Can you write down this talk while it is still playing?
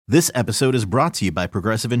This episode is brought to you by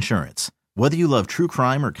Progressive Insurance. Whether you love true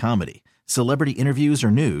crime or comedy, celebrity interviews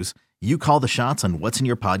or news, you call the shots on what's in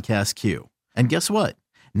your podcast queue. And guess what?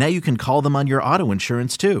 Now you can call them on your auto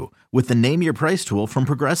insurance too with the Name Your Price tool from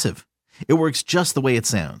Progressive. It works just the way it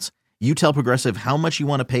sounds. You tell Progressive how much you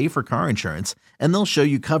want to pay for car insurance, and they'll show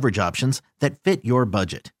you coverage options that fit your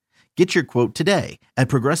budget. Get your quote today at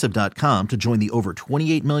Progressive.com to join the over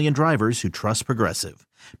 28 million drivers who trust Progressive.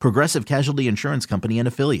 Progressive Casualty Insurance Company and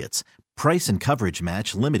Affiliates. Price and coverage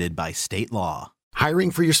match limited by state law. Hiring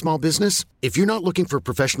for your small business? If you're not looking for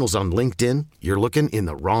professionals on LinkedIn, you're looking in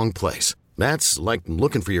the wrong place. That's like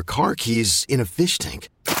looking for your car keys in a fish tank.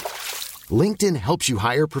 LinkedIn helps you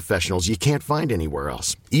hire professionals you can't find anywhere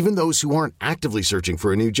else, even those who aren't actively searching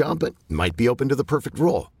for a new job but might be open to the perfect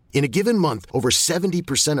role. In a given month, over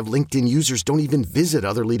 70% of LinkedIn users don't even visit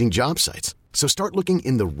other leading job sites. So start looking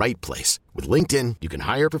in the right place. With LinkedIn, you can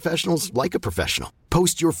hire professionals like a professional.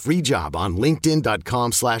 Post your free job on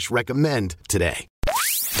linkedin.com/recommend today.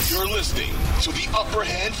 You're listening to the Upper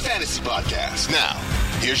Hand Fantasy Podcast. Now,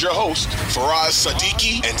 here's your host, Faraz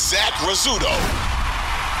Sadiki and Zach Rizzuto.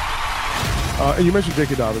 And you mentioned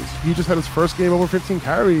J.K. Dobbins. He just had his first game over 15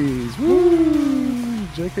 carries. Woo!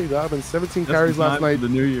 J.K. Dobbins, 17 carries last night. The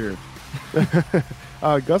new year.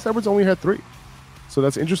 Gus Edwards only had 3. So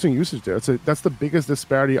that's interesting usage there. That's the biggest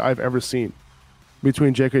disparity I've ever seen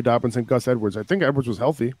between J.K. Dobbins and Gus Edwards. I think Edwards was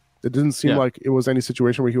healthy. It didn't seem like it was any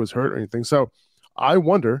situation where he was hurt or anything. So I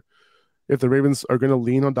wonder if the Ravens are going to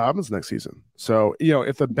lean on Dobbins next season. So,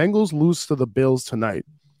 if the Bengals lose to the Bills tonight,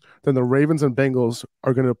 then the Ravens and Bengals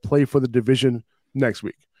are going to play for the division next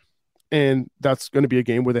week. And that's going to be a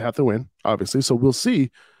game where they have to win, obviously. So we'll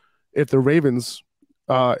see if the Ravens,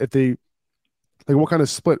 what kind of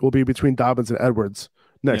split will be between Dobbins and Edwards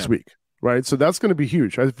next week, right? So that's going to be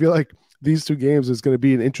huge. I feel like these two games is going to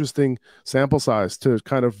be an interesting sample size to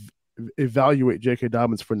kind of evaluate J.K.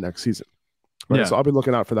 Dobbins for next season. Right? Yeah. So I'll be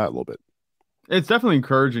looking out for that a little bit. It's definitely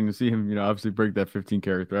encouraging to see him, obviously break that 15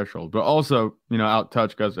 carry threshold, but also, out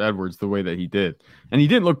touch Gus Edwards the way that he did. And he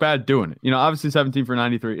didn't look bad doing it. Obviously 17 for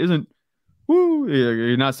 93 isn't,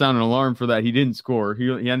 you're not sounding an alarm for that. He didn't score.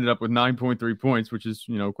 He ended up with 9.3 points, which is,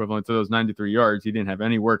 equivalent to those 93 yards. He didn't have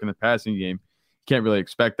any work in the passing game. Can't really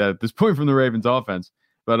expect that at this point from the Ravens offense.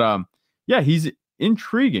 But, he's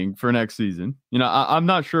intriguing for next season. I'm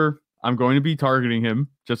not sure I'm going to be targeting him,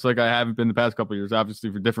 just like I haven't been the past couple of years,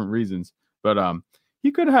 obviously for different reasons. But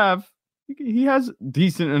he has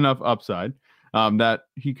decent enough upside that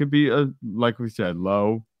he could be like we said,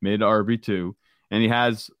 low, mid RB2, and he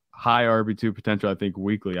has high RB2 potential, I think,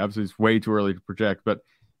 weekly. Obviously, it's way too early to project, but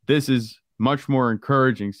this is much more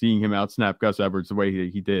encouraging seeing him outsnap Gus Edwards the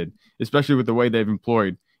way he did, especially with the way they've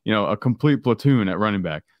employed, a complete platoon at running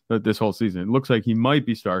back this whole season. It looks like he might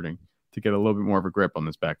be starting to get a little bit more of a grip on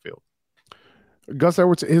this backfield. Gus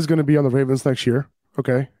Edwards is going to be on the Ravens next year.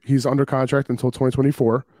 Okay, he's under contract until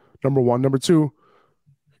 2024. Number one. Number two,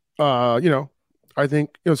 I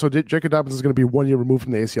think, so J.K. Dobbins is going to be 1 year removed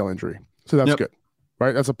from the ACL injury. So that's good,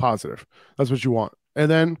 right? That's a positive. That's what you want. And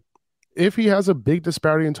then if he has a big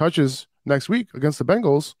disparity in touches next week against the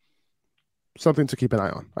Bengals, something to keep an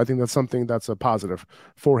eye on. I think that's something that's a positive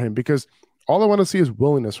for him because all I want to see is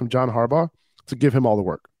willingness from John Harbaugh to give him all the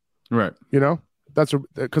work. Right. That's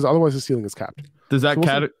because otherwise his ceiling is capped. Does that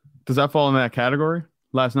fall in that category?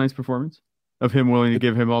 Last night's performance of him willing to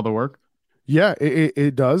give him all the work? Yeah,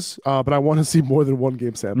 it does. But I want to see more than one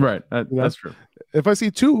game sample. Right. That's true. If I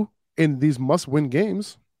see 2 in these must-win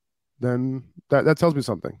games, then that tells me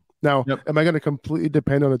something. Now, am I going to completely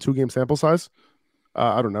depend on a 2-game sample size?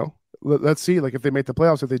 I don't know. Let's see. Like if they make the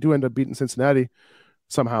playoffs, if they do end up beating Cincinnati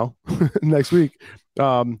somehow next week,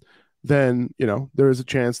 then there is a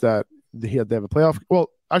chance that they have a playoff. Well,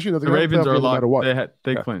 actually, no, the Ravens are locked. No matter what.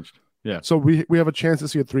 They clinched. Yeah. So we have a chance to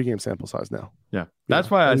see a 3-game sample size now. Yeah. That's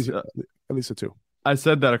why at least a 2. I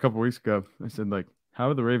said that a couple weeks ago. I said, how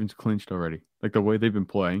are the Ravens clinched already? Like the way they've been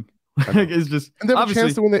playing. It's just and they have a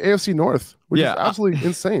chance to win the AFC North, which is absolutely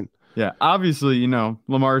insane. Yeah. Obviously,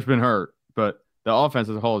 Lamar's been hurt, but the offense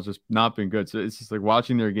as a whole has just not been good. So it's just like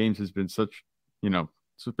watching their games has been such,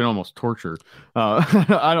 it's been almost torture.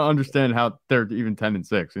 I don't understand how they're even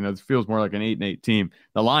 10-6. It feels more like an 8-8 team.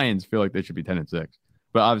 The Lions feel like they should be 10-6.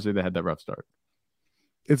 But obviously they had that rough start.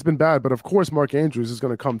 It's been bad, but of course Mark Andrews is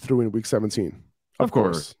going to come through in week 17. Of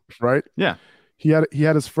course, right? Yeah. He had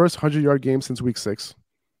his first 100-yard game since week 6.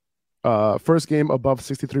 First game above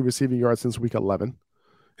 63 receiving yards since week 11.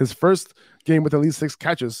 His first game with at least 6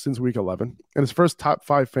 catches since week 11. And his first top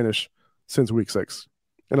 5 finish since week 6.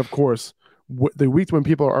 And of course, the week when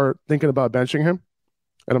people are thinking about benching him,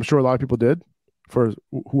 and I'm sure a lot of people did for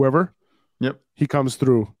whoever, he comes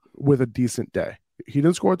through with a decent day. He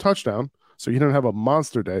didn't score a touchdown, so he didn't have a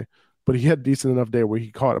monster day, but he had a decent enough day where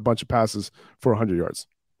he caught a bunch of passes for 100 yards.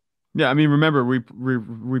 Yeah, I mean, remember, we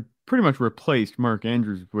pretty much replaced Mark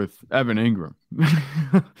Andrews with Evan Ingram.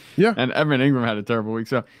 Yeah. And Evan Ingram had a terrible week.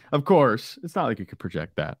 So, of course, it's not like you could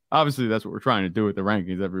project that. Obviously, that's what we're trying to do with the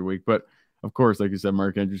rankings every week. But, of course, like you said,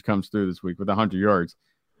 Mark Andrews comes through this week with 100 yards.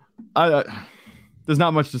 There's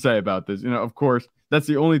not much to say about this. Of course, that's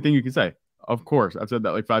the only thing you can say. Of course. I've said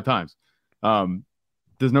that like 5 times.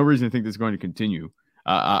 There's no reason to think this is going to continue.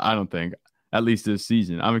 I don't think. At least this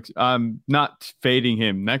season. I'm not fading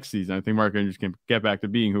him next season. I think Mark Andrews can get back to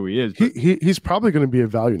being who he is. He's probably going to be a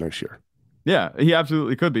value next year. Yeah, he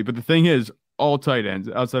absolutely could be. But the thing is, all tight ends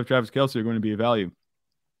outside of Travis Kelce are going to be a value.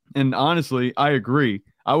 And honestly, I agree.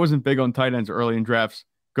 I wasn't big on tight ends early in drafts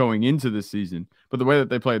going into this season. But the way that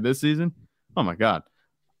they played this season, oh my God.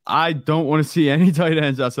 I don't want to see any tight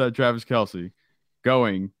ends outside of Travis Kelce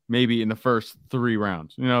going maybe in the first 3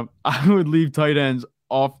 rounds. I would leave tight ends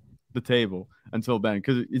off the table until then,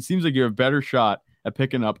 because it seems like you have a better shot at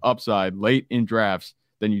picking up upside late in drafts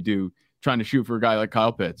than you do trying to shoot for a guy like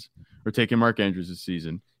Kyle Pitts or taking Mark Andrews this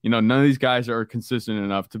season. None of these guys are consistent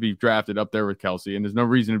enough to be drafted up there with Kelce, and there's no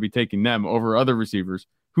reason to be taking them over other receivers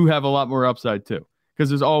who have a lot more upside too, because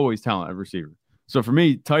there's always talent at receiver. So for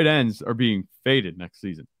me, tight ends are being faded next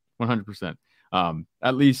season, 100%,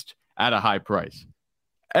 at least at a high price.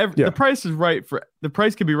 The price is right the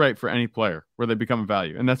price can be right for any player where they become a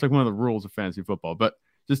value. And that's like one of the rules of fantasy football. But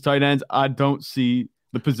just tight ends, I don't see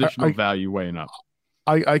the positional value weighing up.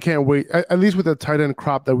 I can't wait, at least with the tight end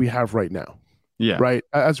crop that we have right now. Yeah. Right.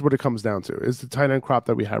 That's what it comes down to, is the tight end crop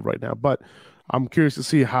that we have right now. But I'm curious to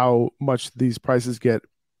see how much these prices get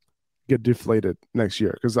deflated next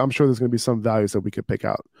year, because I'm sure there's going to be some values that we could pick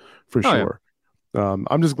out for sure. Yeah.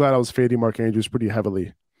 I'm just glad I was fading Mark Andrews pretty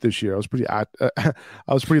heavily this year. I was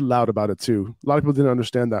pretty loud about it too. A lot of people didn't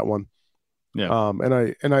understand that one. Yeah.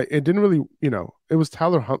 It didn't really, it was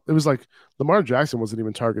Tyler Hunt. It was like Lamar Jackson wasn't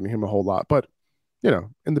even targeting him a whole lot, but in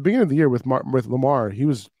the beginning of the year with Lamar, he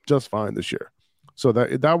was just fine this year. So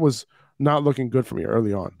that was not looking good for me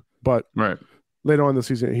early on, but later on in the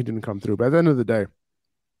season, he didn't come through. But at the end of the day,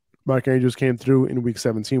 Mark Andrews came through in week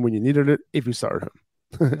 17 when you needed it, if you started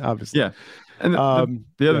him, obviously. Yeah. And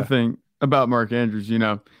the other thing about Mark Andrews,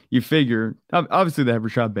 you figure, obviously they have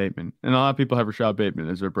Rashad Bateman, and a lot of people have Rashad Bateman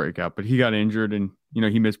as their breakout, but he got injured and,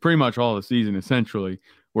 he missed pretty much all the season, essentially,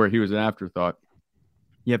 where he was an afterthought.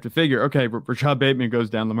 You have to figure, okay, Rashad Bateman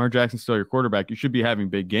goes down, Lamar Jackson's still your quarterback. You should be having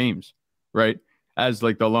big games, right? As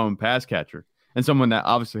like the lone pass catcher and someone that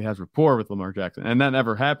obviously has rapport with Lamar Jackson, and that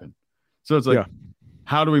never happened. So it's like,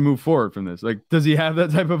 how do we move forward from this? Like, does he have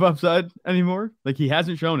that type of upside anymore? Like, he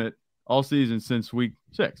hasn't shown it all season since week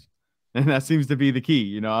 6. And that seems to be the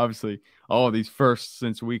key, obviously all of these firsts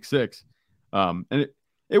since week 6. And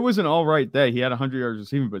it was an all right day. He had 100 yards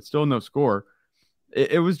receiving, but still no score.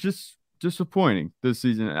 It was just disappointing this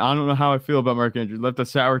season. I don't know how I feel about Mark Andrews. Left a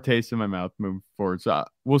sour taste in my mouth moving forward. So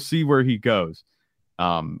we'll see where he goes.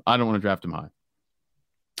 I don't want to draft him high.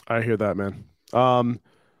 I hear that, man.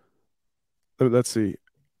 Let's see.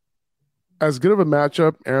 As good of a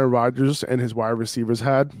matchup Aaron Rodgers and his wide receivers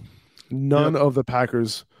had, none of the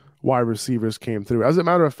Packers' wide receivers came through. As a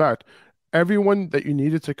matter of fact, everyone that you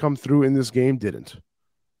needed to come through in this game didn't.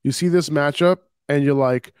 You see this matchup, and you're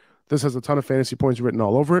like, this has a ton of fantasy points written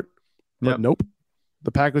all over it. But nope.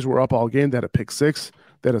 The Packers were up all game. They had a pick 6.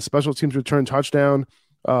 They had a special teams return touchdown.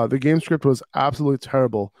 The game script was absolutely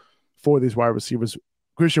terrible for these wide receivers.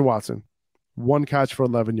 Christian Watson, 1 catch for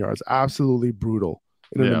 11 yards. Absolutely brutal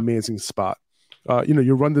in an amazing spot.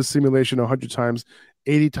 You run this simulation 100 times,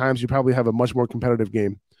 80 times, you probably have a much more competitive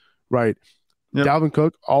game, right? Yep. Dalvin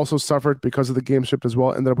Cook also suffered because of the game script as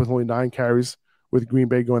well. Ended up with only 9 carries with Green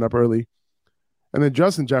Bay going up early. And then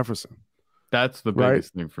Justin Jefferson. That's the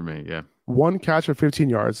biggest thing for me, yeah. 1 catch for 15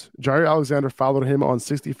 yards. Jair Alexander followed him on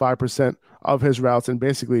 65% of his routes and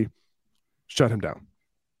basically shut him down.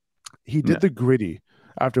 He did the gritty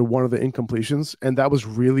after one of the incompletions, and that was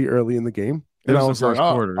really early in the game. And I was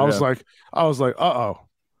like, uh-oh.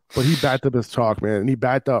 But he backed up his talk, man. And he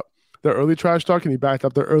backed up the early trash talk, and he backed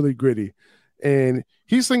up the early gritty. And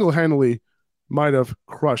he single-handedly might have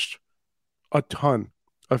crushed a ton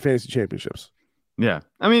of fantasy championships. Yeah.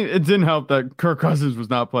 I mean, it didn't help that Kirk Cousins was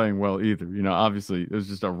not playing well either. Obviously, it was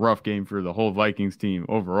just a rough game for the whole Vikings team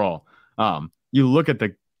overall. You look at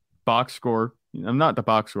the box score. Not the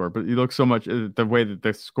box score, but you look so much at the way that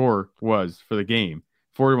the score was for the game.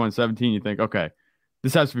 41-17, you think, okay,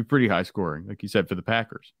 this has to be pretty high scoring, like you said, for the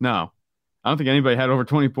Packers. No, I don't think anybody had over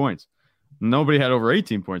 20 points. Nobody had over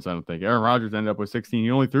 18 points, I don't think. Aaron Rodgers ended up with 16. He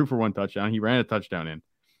only threw for 1 touchdown. He ran a touchdown in.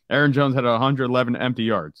 Aaron Jones had 111 empty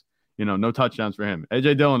yards. No touchdowns for him.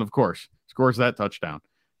 A.J. Dillon, of course, scores that touchdown.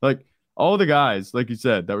 Like, all the guys, like you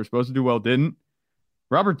said, that were supposed to do well didn't.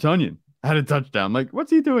 Robert Tonyan had a touchdown. Like,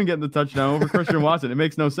 what's he doing getting the touchdown over Christian Watson? It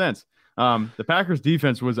makes no sense. The Packers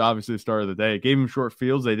defense was obviously the star of the day. It gave them short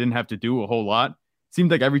fields. They didn't have to do a whole lot. It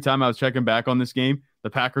seemed like every time I was checking back on this game, the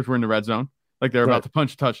Packers were in the red zone. Like, they were about to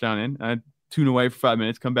punch a touchdown in. I tune away for 5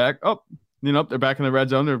 minutes, come back. Oh, they're back in the red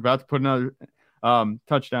zone. They're about to put another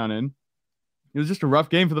touchdown in. It was just a rough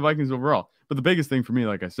game for the Vikings overall. But the biggest thing for me,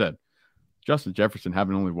 like I said, Justin Jefferson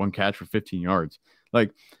having only one catch for 15 yards.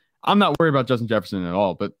 Like, I'm not worried about Justin Jefferson at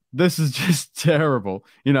all, but this is just terrible.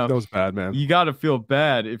 That was bad, man. You got to feel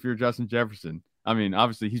bad if you're Justin Jefferson. I mean,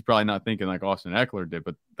 obviously, he's probably not thinking like Austin Eckler did,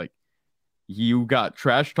 but like, you got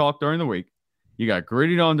trash talk during the week, you got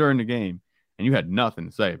gritted on during the game, and you had nothing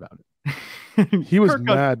to say about it. He was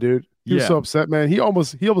mad, dude. He was so upset, man. He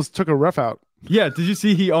almost took a ref out. Yeah, did you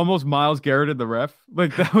see he almost Myles Garretted the ref?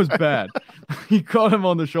 Like, that was bad. He caught him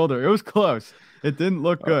on the shoulder. It was close. It didn't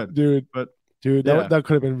look good, dude. But that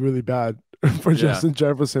could have been really bad for Justin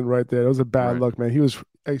Jefferson right there. It was a bad look, man. He was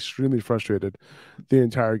extremely frustrated the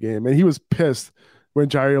entire game, and he was pissed when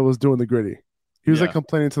Jair was doing the gritty. He was like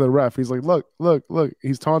complaining to the ref. He's like, look,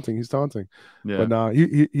 he's taunting. Yeah. But no,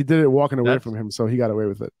 he did it walking away from him, so he got away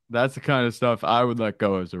with it. That's the kind of stuff I would let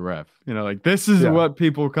go as a ref. Like, this is what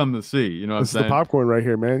people come to see. You know what I'm saying? This is the popcorn right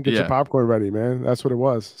here, man. Get your popcorn ready, man. That's what it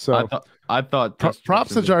was. So I thought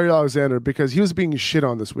props to Jair Alexander, because he was being shit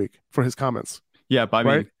on this week for his comments. Yeah, by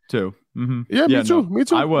me too. Mm-hmm. Yeah, me too. Me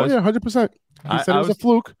too. I was. 100%. He said it was a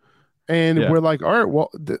fluke. And we're like, all right, well,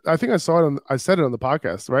 I think I said it on the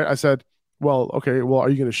podcast, right? I said, well, okay, well, are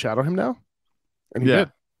you going to shadow him now? And he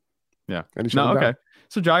did. Yeah. And he shut him down.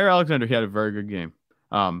 So Jair Alexander, he had a very good game.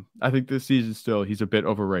 I think this season still, he's a bit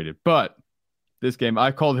overrated. But this game,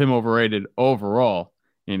 I called him overrated overall.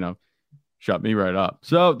 Shut me right up.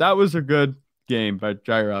 So that was a good game by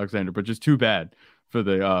Jair Alexander, but just too bad for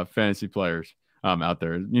the fantasy players out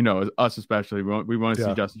there. Us especially, we want to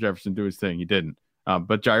see Justin Jefferson do his thing. He didn't.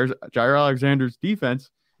 But Jair Alexander's defense,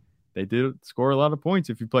 they did score a lot of points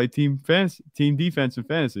if you play team defense in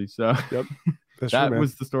fantasy. So that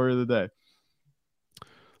was the story of the day.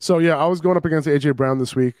 So, I was going up against A.J. Brown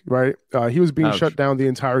this week, right? He was being shut down the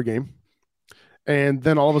entire game. And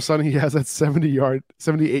then all of a sudden he has that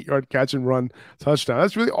 78-yard catch and run touchdown.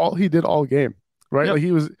 That's really all he did all game, right? Yep.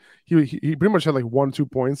 Like he pretty much had like 1-2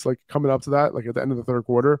 points like coming up to that, like at the end of the third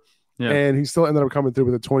quarter. Yeah. And he still ended up coming through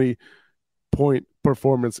with a 20-point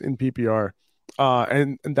performance in PPR.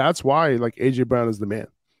 And that's why like A.J. Brown is the man.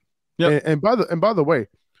 Yeah. And by the way,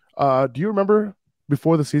 do you remember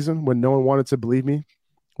before the season when no one wanted to believe me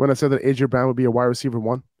when I said that A.J. Brown would be a wide receiver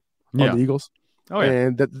 1 on the Eagles? Oh, yeah.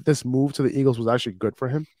 And that this move to the Eagles was actually good for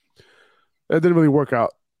him. It didn't really work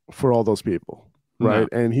out for all those people, right?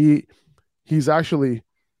 No. And he's actually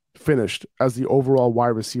finished as the overall wide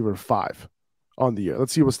receiver 5 on the year.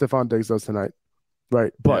 Let's see what Stephon Diggs does tonight,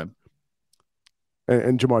 right? But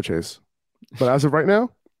and Jamar Chase. But as of right now,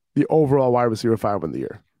 the overall wide receiver 5 on the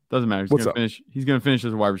year. Doesn't matter. He's going to finish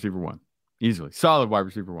as a wide receiver 1. Easily. Solid wide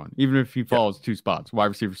receiver 1. Even if he falls 2 spots. Wide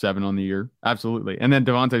receiver 7 on the year. Absolutely. And then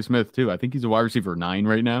Devontae Smith, too. I think he's a wide receiver 9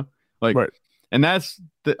 right now. Like, right. And that's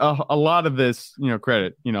a lot of this,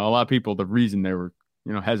 credit. A lot of people, the reason they were,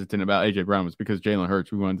 hesitant about A.J. Brown was because Jalen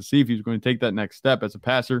Hurts. We wanted to see if he was going to take that next step as a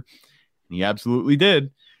passer. And he absolutely did.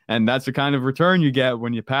 And that's the kind of return you get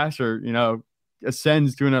when your passer,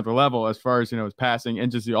 ascends to another level as far as, his passing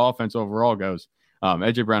and just the offense overall goes.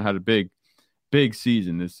 A.J. Brown had a big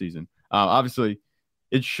season this season. Obviously,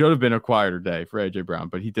 it should have been a quieter day for A.J. Brown,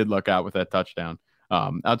 but he did luck out with that touchdown.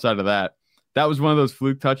 Outside of that, that was one of those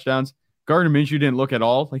fluke touchdowns. Gardner Minshew didn't look at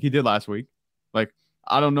all like he did last week. Like,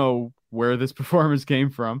 I don't know where this performance came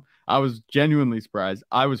from. I was genuinely surprised.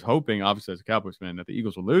 I was hoping, obviously, as a Cowboys fan, that the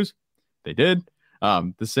Eagles would lose. They did.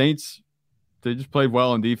 The Saints, they just played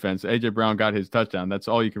well in defense. A.J. Brown got his touchdown. That's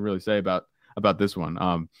all you can really say about this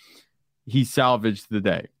one. He salvaged the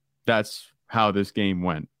day. That's how this game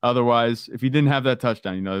went. Otherwise, if he didn't have that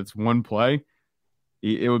touchdown, it's one play,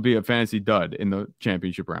 it would be a fantasy dud in the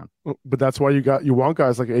championship round. But that's why you want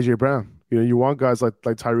guys like A.J. Brown. You want guys like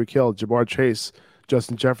Tyreek Hill, Jamar Chase,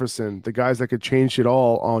 Justin Jefferson, the guys that could change it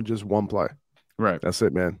all on just one play. Right. That's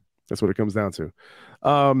it, man. That's what it comes down to.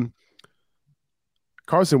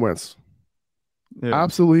 Carson Wentz. Yeah.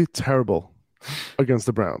 Absolutely terrible against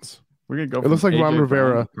the Browns. We're gonna go. It looks like Ron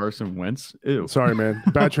Rivera. Carson Wentz. Ew. Sorry, man.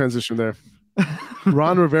 Bad transition there.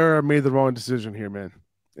 Ron Rivera made the wrong decision here, man,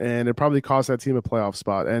 and it probably cost that team a playoff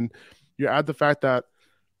spot. And you add the fact that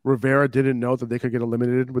Rivera didn't know that they could get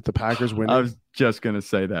eliminated with the Packers winning. I was just going to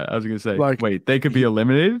say that. I was going to say, Like, wait, they could be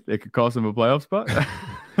eliminated? It could cost them a playoff spot?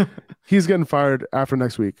 He's getting fired after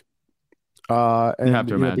next week. And You have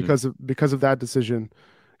to imagine. because of that decision,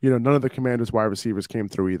 none of the Commanders wide receivers came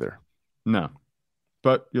through either. No.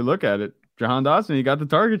 But you look at it, Jahan Dotson, he got the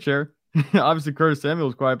target share. Obviously, Curtis Samuel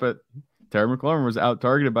was quiet, but Terry McLaurin was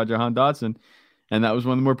out-targeted by Jahan Dotson, and that was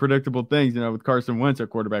one of the more predictable things. With Carson Wentz at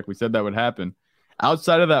quarterback, we said that would happen.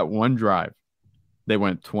 Outside of that one drive, they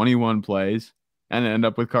went 21 plays and end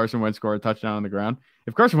up with Carson Wentz score a touchdown on the ground.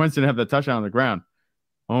 If Carson Wentz didn't have that touchdown on the ground,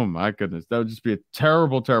 oh my goodness, that would just be a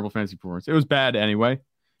terrible, terrible fantasy performance. It was bad anyway.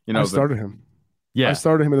 I started him. Yeah, I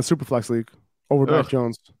started him in a Superflex league over Mac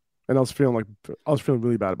Jones, and I was feeling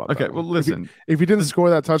really bad about that. Okay, well, listen, if you didn't score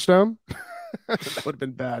that touchdown, that would have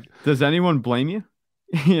been bad. Does anyone blame you?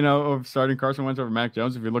 Of starting Carson Wentz over Mac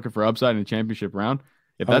Jones if you're looking for upside in a championship round?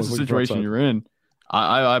 If that's the situation you're in,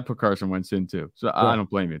 I put Carson Wentz in too, so I don't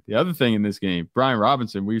blame you. The other thing in this game, Brian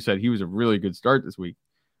Robinson, we said he was a really good start this week.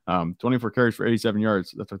 24 carries for 87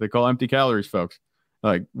 yards. That's what they call empty calories, folks.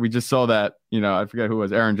 Like we just saw that, I forget who it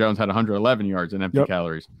was. Aaron Jones had 111 yards in empty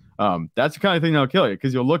calories. That's the kind of thing that'll kill you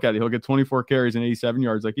because you'll look at it. He'll get 24 carries and 87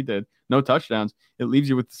 yards like he did. No touchdowns. It leaves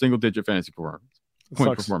you with the single-digit fantasy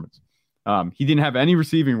performance. He didn't have any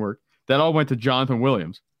receiving work. That all went to Jonathan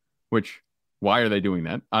Williams, which why are they doing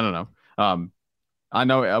that? I don't know. I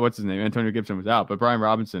know what's his name. Antonio Gibson was out, but Brian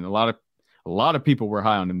Robinson, a lot of people were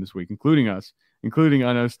high on him this week, including us. Including,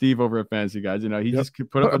 I know, Steve over at Fantasy Guys. He just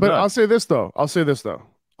put up a But I'll say this, though.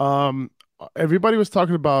 Everybody was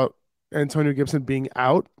talking about Antonio Gibson being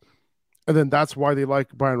out, and then that's why they like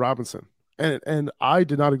Brian Robinson. And I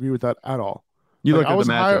did not agree with that at all. You looked at the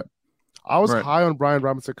matchup. I was high on Brian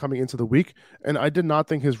Robinson coming into the week, and I did not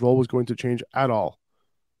think his role was going to change at all,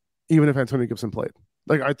 even if Antonio Gibson played.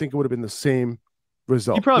 I think it would have been the same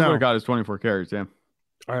result. He probably would have got his 24 carries, yeah.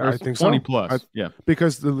 I think 20 so. plus, yeah.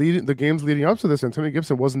 Because the games leading up to this, Antonio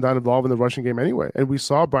Gibson wasn't that involved in the rushing game anyway, and we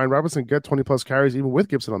saw Brian Robinson get 20 plus carries even with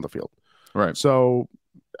Gibson on the field. Right. So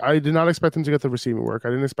I did not expect him to get the receiving work. I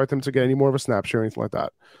didn't expect him to get any more of a snap share or anything like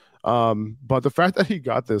that. But the fact that he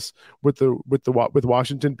got this with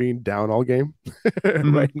Washington being down all game,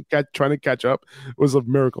 right, trying to catch up was a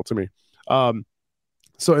miracle to me.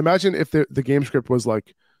 So imagine if the game script was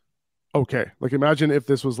okay. Imagine if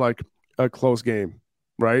this was a close game.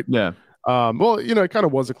 Right. Yeah. Well, it kind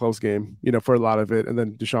of was a close game, for a lot of it. And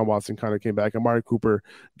then Deshaun Watson kind of came back. Amari Cooper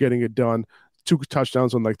getting it done. 2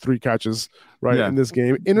 touchdowns on 3 catches, right, in this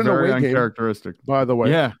game. In an Very away game. Uncharacteristic. By the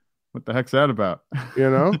way. Yeah. What the heck's that about? But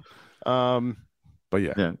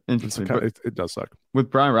yeah. Yeah. Interesting. It does suck.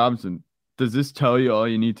 With Brian Robinson, does this tell you all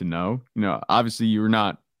you need to know? Obviously you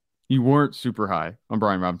weren't super high on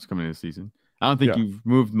Brian Robinson coming into the season. I don't think you've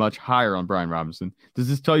moved much higher on Brian Robinson. Does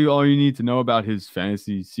this tell you all you need to know about his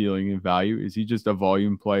fantasy ceiling and value? Is he just a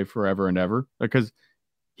volume play forever and ever? Because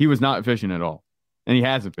he was not efficient at all, and he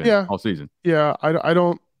hasn't been all season. Yeah, I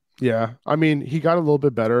don't. Yeah, I mean, he got a little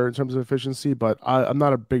bit better in terms of efficiency, but I'm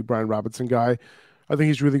not a big Brian Robinson guy. I think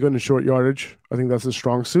he's really good in short yardage. I think that's his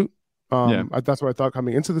strong suit. That's what I thought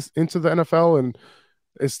coming into the NFL, and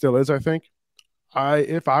it still is. I think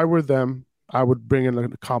if I were them, I would bring in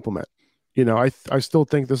a compliment. I still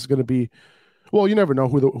think this is going to be, well, you never know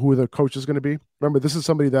who the coach is going to be. Remember, this is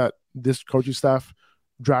somebody that this coaching staff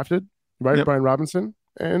drafted, right? Yep. Brian Robinson.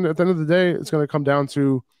 And at the end of the day, it's going to come down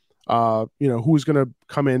to, who's going to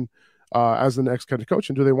come in as the next kind of coach.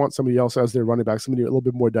 And do they want somebody else as their running back, somebody a little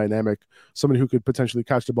bit more dynamic, somebody who could potentially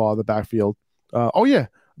catch the ball out of the backfield?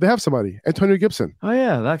 They have somebody, Antonio Gibson. Oh,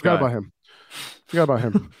 yeah, that guy. Forgot about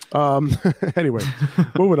him. Anyway,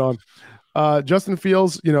 moving on. Justin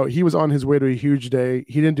Fields, he was on his way to a huge day.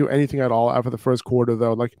 He didn't do anything at all after the first quarter,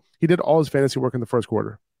 though. He did all his fantasy work in the first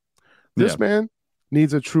quarter. This man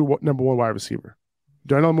needs a true number 1 wide receiver.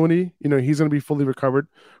 Darnell Mooney, he's going to be fully recovered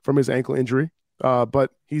from his ankle injury,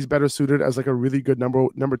 but he's better suited as a really good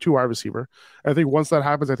number 2 wide receiver. And I think once that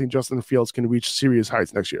happens, I think Justin Fields can reach serious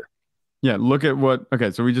heights next year. Yeah, look at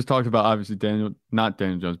so we just talked about obviously not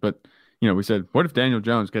Daniel Jones, but we said, what if Daniel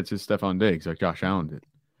Jones gets his Stephon Diggs like Josh Allen did?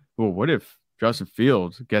 Well, what if Justin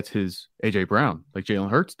Fields gets his A.J. Brown like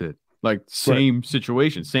Jalen Hurts did? Same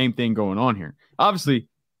situation, same thing going on here. Obviously,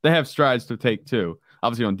 they have strides to take too,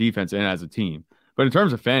 obviously on defense and as a team. But in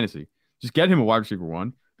terms of fantasy, just get him a wide receiver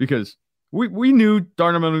 1 because we knew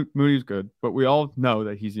Darnell Mooney was good, but we all know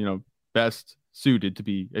that he's, best suited to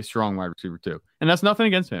be a strong wide receiver 2. And that's nothing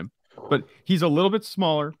against him, but he's a little bit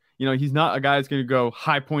smaller. He's not a guy that's going to go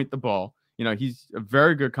high point the ball. He's a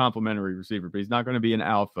very good complementary receiver, but he's not going to be an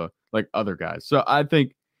alpha like other guys. So I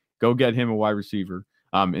think go get him a wide receiver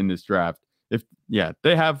in this draft.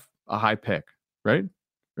 They have a high pick, right?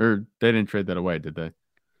 Or they didn't trade that away, did they?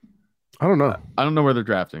 I don't know. I don't know where they're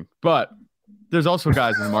drafting, but there's also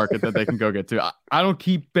guys in the market that they can go get to. I don't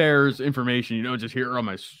keep Bears information, just here on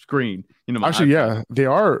my screen. Actually, yeah, they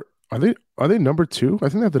are. Are they number 2? I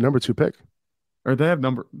think they have the number 2 pick. Or they have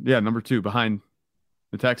number 2 behind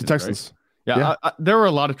the Texans. Texans. Right? Yeah. There were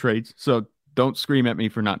a lot of trades, so don't scream at me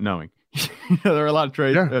for not knowing. There are a lot of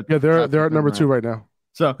trades. Yeah, they're at number 2 right now.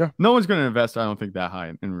 So no one's going to invest, I don't think, that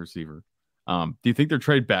high in receiver. Do you think they're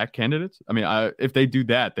trade back candidates? I mean, if they do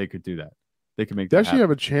that, they could do that. They could make. They actually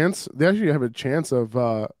have a chance. They actually have a chance of.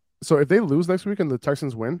 So if they lose next week and the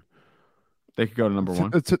Texans win, they could go to number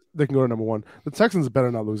 1. They can go to number 1. The Texans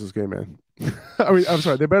better not lose this game, man. I mean, I'm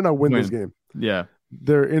sorry, they better not win this game. Yeah,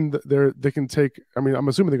 they can take. I mean, I'm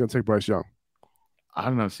assuming they're going to take Bryce Young. I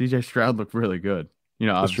don't know. CJ Stroud looked really good.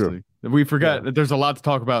 Obviously. True. We forget that there's a lot to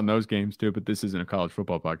talk about in those games too, but this isn't a college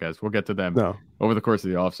football podcast. We'll get to them over the course of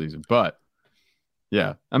the offseason. But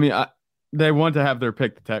yeah, I mean, they want to have their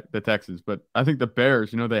pick, the Texans, but I think the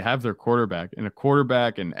Bears, they have their quarterback,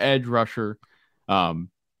 an edge rusher,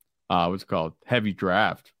 what's it called? Heavy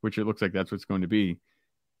draft, which it looks like that's what's going to be.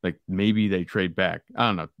 Like maybe they trade back. I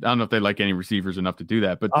don't know. I don't know if they like any receivers enough to do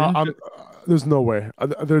that, but there's no way.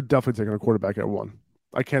 They're definitely taking a quarterback at 1.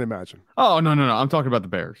 I can't imagine. Oh, no. I'm talking about the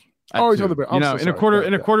Bears. Oh, you're talking about the Bears.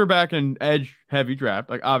 In a quarterback and edge heavy draft,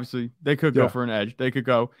 like obviously they could go for an edge. They could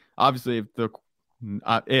go obviously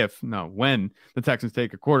when the Texans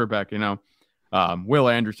take a quarterback, Will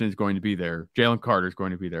Anderson is going to be there. Jalen Carter is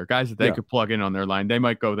going to be there. Guys that they could plug in on their line. They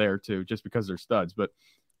might go there too, just because they're studs. But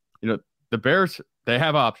the Bears, they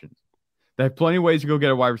have options. They have plenty of ways to go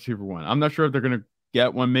get a wide receiver 1. I'm not sure if they're going to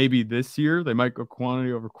get one maybe this year. They might go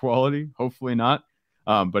quantity over quality. Hopefully not.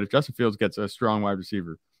 But if Justin Fields gets a strong wide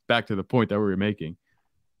receiver, back to the point that we were making,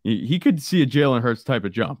 he could see a Jalen Hurts type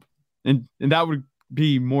of jump. And that would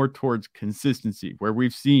be more towards consistency, where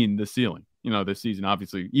we've seen the ceiling, this season,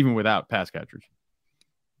 obviously, even without pass catchers.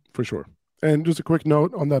 For sure. And just a quick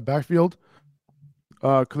note on that backfield,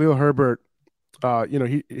 Khalil Herbert,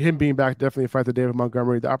 him being back definitely a fight to David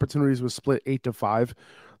Montgomery. The opportunities was split 8-5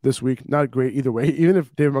 this week. Not great either way. Even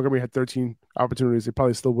if David Montgomery had 13 opportunities, they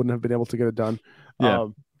probably still wouldn't have been able to get it done. Yeah.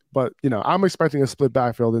 But I'm expecting a split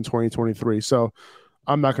backfield in 2023. So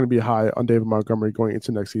I'm not going to be high on David Montgomery going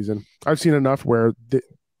into next season. I've seen enough where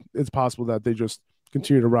it's possible that they just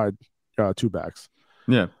continue to ride 2 backs.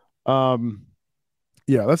 Yeah.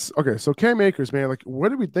 That's okay. So Cam Akers, man, like,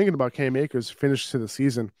 what are we thinking about Cam Akers finish to the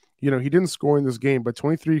season? He didn't score in this game, but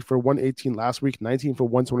 23 for 118 last week, 19 for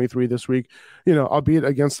 123 this week, albeit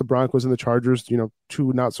against the Broncos and the Chargers, 2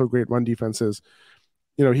 not so great run defenses.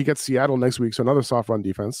 He gets Seattle next week, so another soft run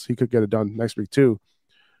defense. He could get it done next week too.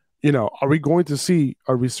 Are we going to see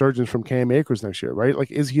a resurgence from Cam Akers next year, right?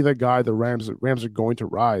 Like, is he the guy the Rams are going to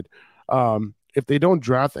ride? If they don't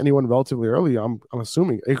draft anyone relatively early, I'm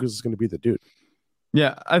assuming Akers is going to be the dude.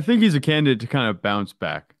 Yeah, I think he's a candidate to kind of bounce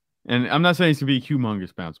back. And I'm not saying it's going to be a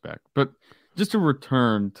humongous bounce back, but just a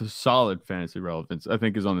return to solid fantasy relevance, I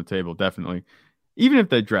think, is on the table, definitely. Even if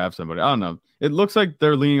they draft somebody, I don't know. It looks like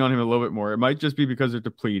they're leaning on him a little bit more. It might just be because they're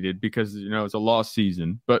depleted, because, it's a lost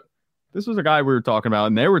season. But this was a guy we were talking about,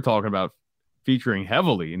 and they were talking about featuring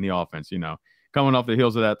heavily in the offense, coming off the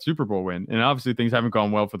heels of that Super Bowl win. And obviously things haven't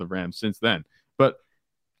gone well for the Rams since then. But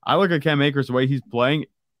I look at Cam Akers, the way he's playing,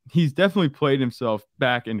 he's definitely played himself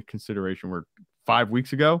back into consideration, where 5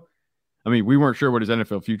 weeks ago, I mean, we weren't sure what his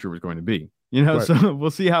NFL future was going to be, right. So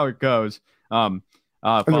we'll see how it goes. And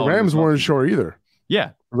the Rams weren't sure either.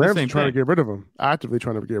 Yeah. The Rams were trying to get rid of him, actively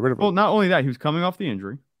trying to get rid of him. Well, not only that, he was coming off the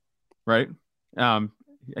injury, right?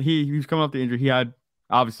 He was coming off the injury. He had,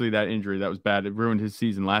 obviously, that injury that was bad. It ruined his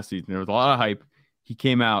season last season. There was a lot of hype. He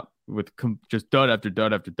came out with just dud after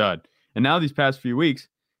dud after dud. And now these past few weeks,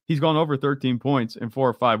 he's gone over 13 points in 4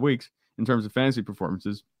 or 5 weeks in terms of fantasy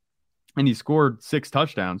performances. And he scored 6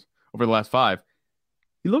 touchdowns over the last 5.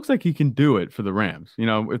 He looks like he can do it for the Rams.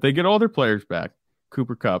 If they get all their players back,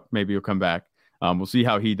 Cooper Kupp, maybe he'll come back. We'll see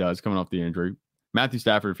how he does coming off the injury. Matthew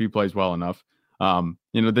Stafford, if he plays well enough,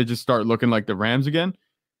 they just start looking like the Rams again.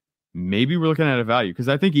 Maybe we're looking at a value, because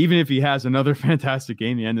I think even if he has another fantastic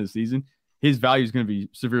game at the end of the season, his value is going to be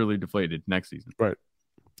severely deflated next season. Right.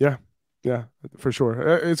 Yeah, for sure.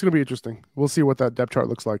 It's going to be interesting. We'll see what that depth chart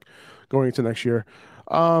looks like going into next year.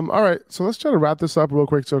 All right, so let's try to wrap this up real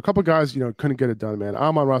quick. So a couple guys, couldn't get it done, man.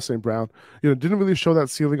 Amon-Ra St. Brown, didn't really show that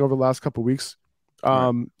ceiling over the last couple of weeks.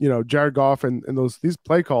 Jared Goff and these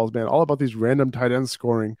play calls, man, all about these random tight ends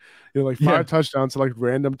scoring, 5 touchdowns to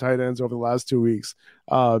random tight ends over the last 2 weeks.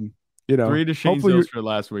 3 to Shane Zylstra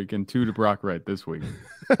last week and 2 to Brock Wright this week.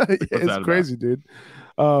 It's crazy, dude.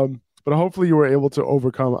 But hopefully you were able to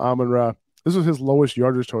overcome Amon-Ra. This was his lowest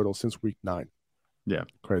yardage total since week 9. Yeah.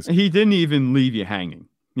 Crazy. He didn't even leave you hanging.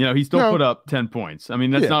 He still put up 10 points. I mean,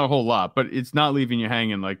 that's not a whole lot, but it's not leaving you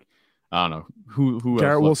hanging like, I don't know, who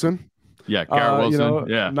Garrett Wilson. Yeah, Garrett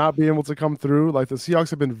Wilson. Not being able to come through. Like the Seahawks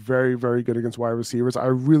have been very, very good against wide receivers. I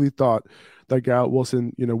really thought that Garrett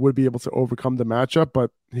Wilson, would be able to overcome the matchup,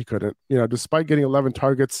 but he couldn't. Despite getting 11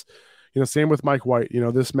 targets, same with Mike White.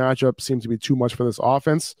 This matchup seemed to be too much for this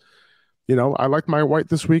offense. I liked Mike White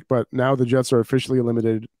this week, but now the Jets are officially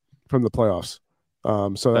eliminated from the playoffs.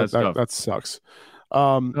 So that sucks.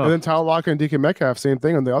 And then Tyler Lockett and DK Metcalf, same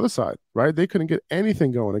thing on the other side, right? They couldn't get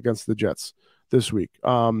anything going against the Jets this week.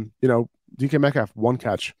 DK Metcalf 1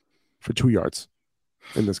 catch for 2 yards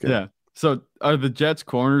in this game. Yeah. So are the Jets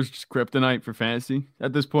corners just kryptonite for fantasy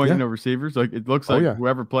at this point? Receivers, like it looks like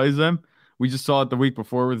whoever plays them. We just saw it the week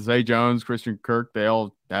before with Zay Jones, Christian Kirk. They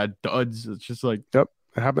all had duds. It's just like it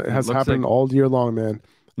has happened all year long, man.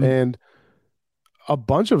 Mm-hmm. And a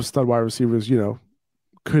bunch of stud wide receivers,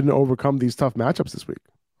 couldn't overcome these tough matchups this week,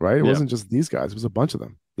 right? It wasn't just these guys. It was a bunch of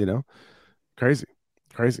them, Crazy.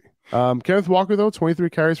 Kenneth Walker, though, 23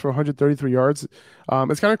 carries for 133 yards.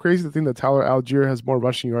 It's kind of crazy to think that Tyler Algier has more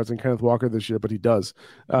rushing yards than Kenneth Walker this year, but he does,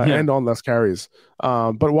 and on less carries.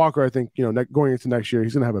 But Walker, I think, going into next year,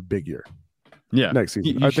 he's going to have a big year. Yeah. Next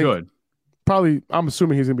season. He should. Probably, I'm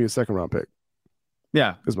assuming he's going to be a second-round pick.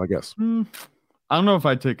 Yeah. Is my guess. I don't know if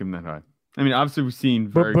I'd take him that high. I mean, obviously, we've seen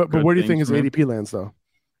But where do you think his ADP lands, though?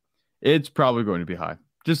 It's probably going to be high.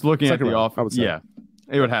 Just looking at the offense,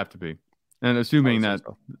 it would have to be. And assuming that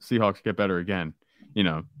Seahawks get better again,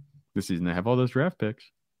 this season they have all those draft picks.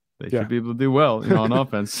 They should be able to do well, on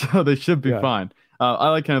offense. So they should be fine. I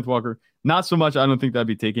like Kenneth Walker. Not so much. I don't think that'd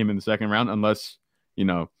be taking him in the second round unless,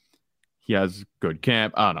 he has good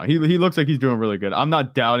camp. I don't know. He looks like he's doing really good. I'm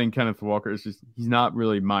not doubting Kenneth Walker. It's just he's not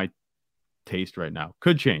really my taste right now.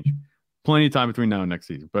 Could change. Plenty of time between now and next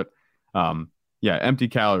season. But empty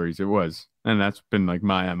calories it was. And that's been like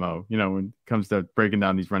my MO, when it comes to breaking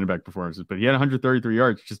down these running back performances. But he had 133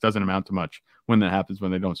 yards, just doesn't amount to much when that happens, when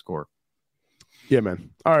they don't score. Yeah, man.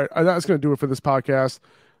 All right. That's going to do it for this podcast.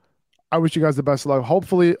 I wish you guys the best of luck.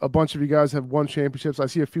 Hopefully, a bunch of you guys have won championships. I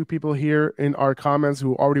see a few people here in our comments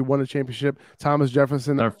who already won a championship. Thomas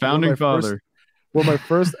Jefferson, our founding father. My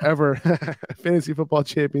first ever fantasy football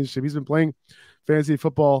championship. He's been playing fantasy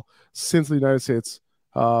football since the United States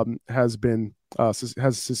has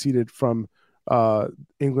seceded from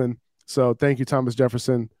England. So thank you, Thomas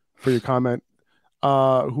Jefferson, for your comment.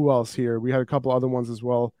 Who else here? We had a couple other ones as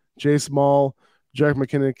well. Jay Small, Jack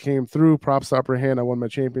McKinnon came through. Props to Upper Hand. I won my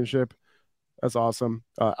championship. That's awesome.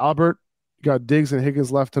 Albert, you got Diggs and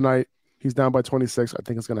Higgins left tonight. He's down by 26. I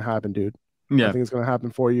think it's going to happen, dude. Yeah. I think it's going to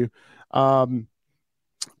happen for you.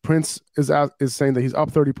 Prince is saying that he's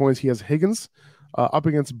up 30 points. He has Higgins up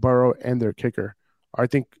against Burrow and their kicker. I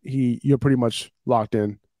think you're pretty much locked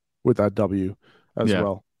in with that W as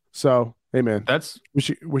well. So, hey, man,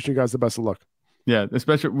 wish you guys the best of luck. Yeah,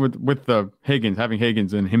 especially with the Higgins, having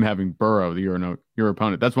Higgins and him having Burrow, your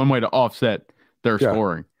opponent. That's one way to offset their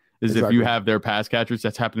scoring is if you have their pass catchers.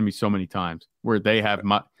 That's happened to me so many times where they have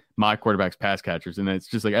my quarterback's pass catchers, and it's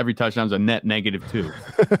just like every touchdown's a net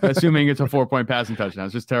 -2, assuming it's a 4-point passing touchdown.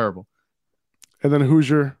 It's just terrible. And then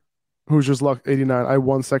Hoosiers luck 89. I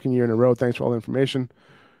won second year in a row. Thanks for all the information.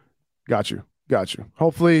 Got you.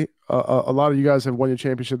 Hopefully, a lot of you guys have won your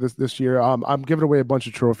championship this year. I'm giving away a bunch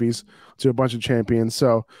of trophies to a bunch of champions.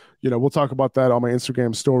 So, we'll talk about that on my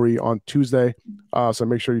Instagram story on Tuesday. So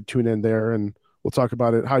make sure you tune in there, and we'll talk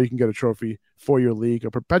about it, how you can get a trophy for your league,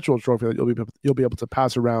 a perpetual trophy that you'll be able to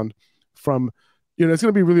pass around from. It's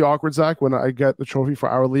going to be really awkward, Zach, when I get the trophy for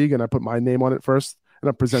our league and I put my name on it first and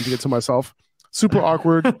I'm presenting it to myself. Super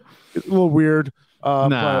awkward, a little weird,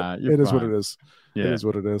 but it is what it is. Yeah. It is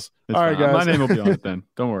what it is. All right, guys. My name will be on it then.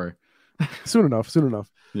 Don't worry. Soon enough.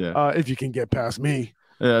 Yeah. If you can get past me.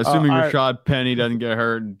 Yeah, assuming Rashad Penny doesn't get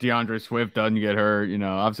hurt, DeAndre Swift doesn't get hurt.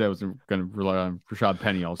 Obviously I wasn't going to rely on Rashad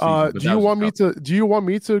Penny all season. Do you want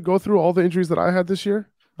me to go through all the injuries that I had this yeyear?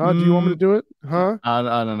 Do you want me to do it? Huh?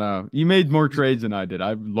 I don't know. You made more trades than I did.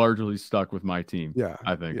 I've largely stuck with my team. Yeah,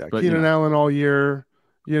 I think. Yeah, but, Keenan Allen all year.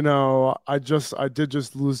 I did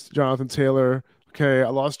just lose Jonathan Taylor. Okay, I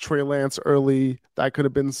lost Trey Lance early. That could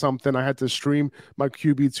have been something. I had to stream my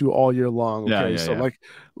QB2 all year long. Okay,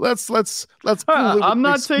 let's cool it. I'm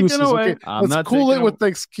not taking away. Okay? Let's cool it with the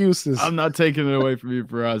excuses. I'm not taking it away from you,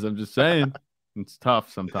 Faraz. I'm just saying it's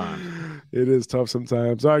tough sometimes. It is tough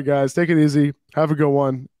sometimes. All right, guys, take it easy. Have a good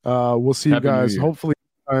one. We'll see you guys hopefully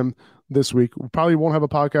this week. We probably won't have a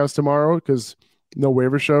podcast tomorrow because no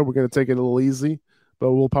waiver show. We're going to take it a little easy.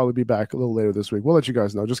 but we'll probably be back a little later this week. We'll let you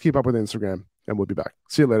guys know. Just keep up with Instagram, and we'll be back.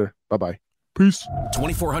 See you later. Bye-bye. Peace.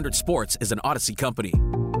 2400 Sports is an Odyssey company.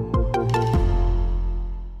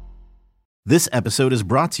 This episode is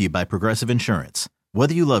brought to you by Progressive Insurance.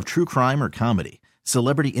 Whether you love true crime or comedy,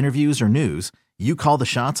 celebrity interviews or news, you call the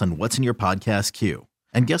shots on what's in your podcast queue.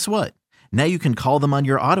 And guess what? Now you can call them on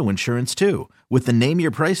your auto insurance too with the Name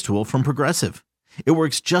Your Price tool from Progressive. It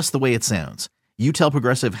works just the way it sounds. You tell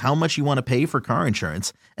Progressive how much you want to pay for car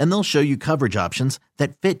insurance, and they'll show you coverage options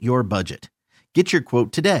that fit your budget. Get your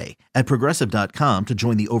quote today at Progressive.com to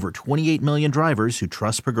join the over 28 million drivers who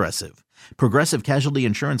trust Progressive. Progressive Casualty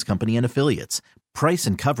Insurance Company and Affiliates. Price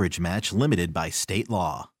and coverage match limited by state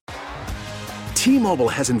law. T-Mobile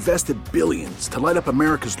has invested billions to light up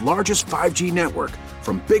America's largest 5G network,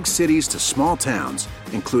 from big cities to small towns,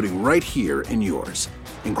 including right here in yours.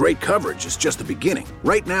 And great coverage is just the beginning.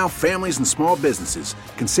 Right now, families and small businesses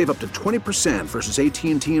can save up to 20% versus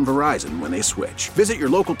AT&T and Verizon when they switch. Visit your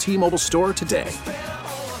local T-Mobile store today.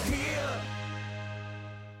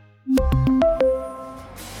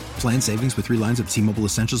 Plan savings with 3 lines of T-Mobile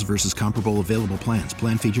Essentials versus comparable available plans.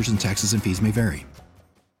 Plan features and taxes and fees may vary.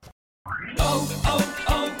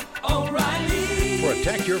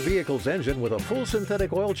 Protect your vehicle's engine with a full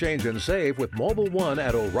synthetic oil change and save with Mobil 1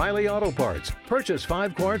 at O'Reilly Auto Parts. Purchase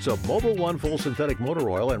 5 quarts of Mobil 1 full synthetic motor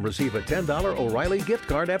oil and receive a $10 O'Reilly gift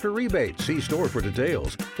card after rebate. See store for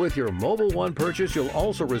details. With your Mobil 1 purchase, you'll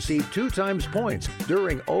also receive 2 times points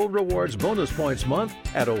during O Rewards Bonus Points Month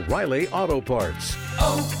at O'Reilly Auto Parts.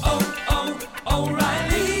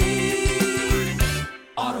 O'Reilly.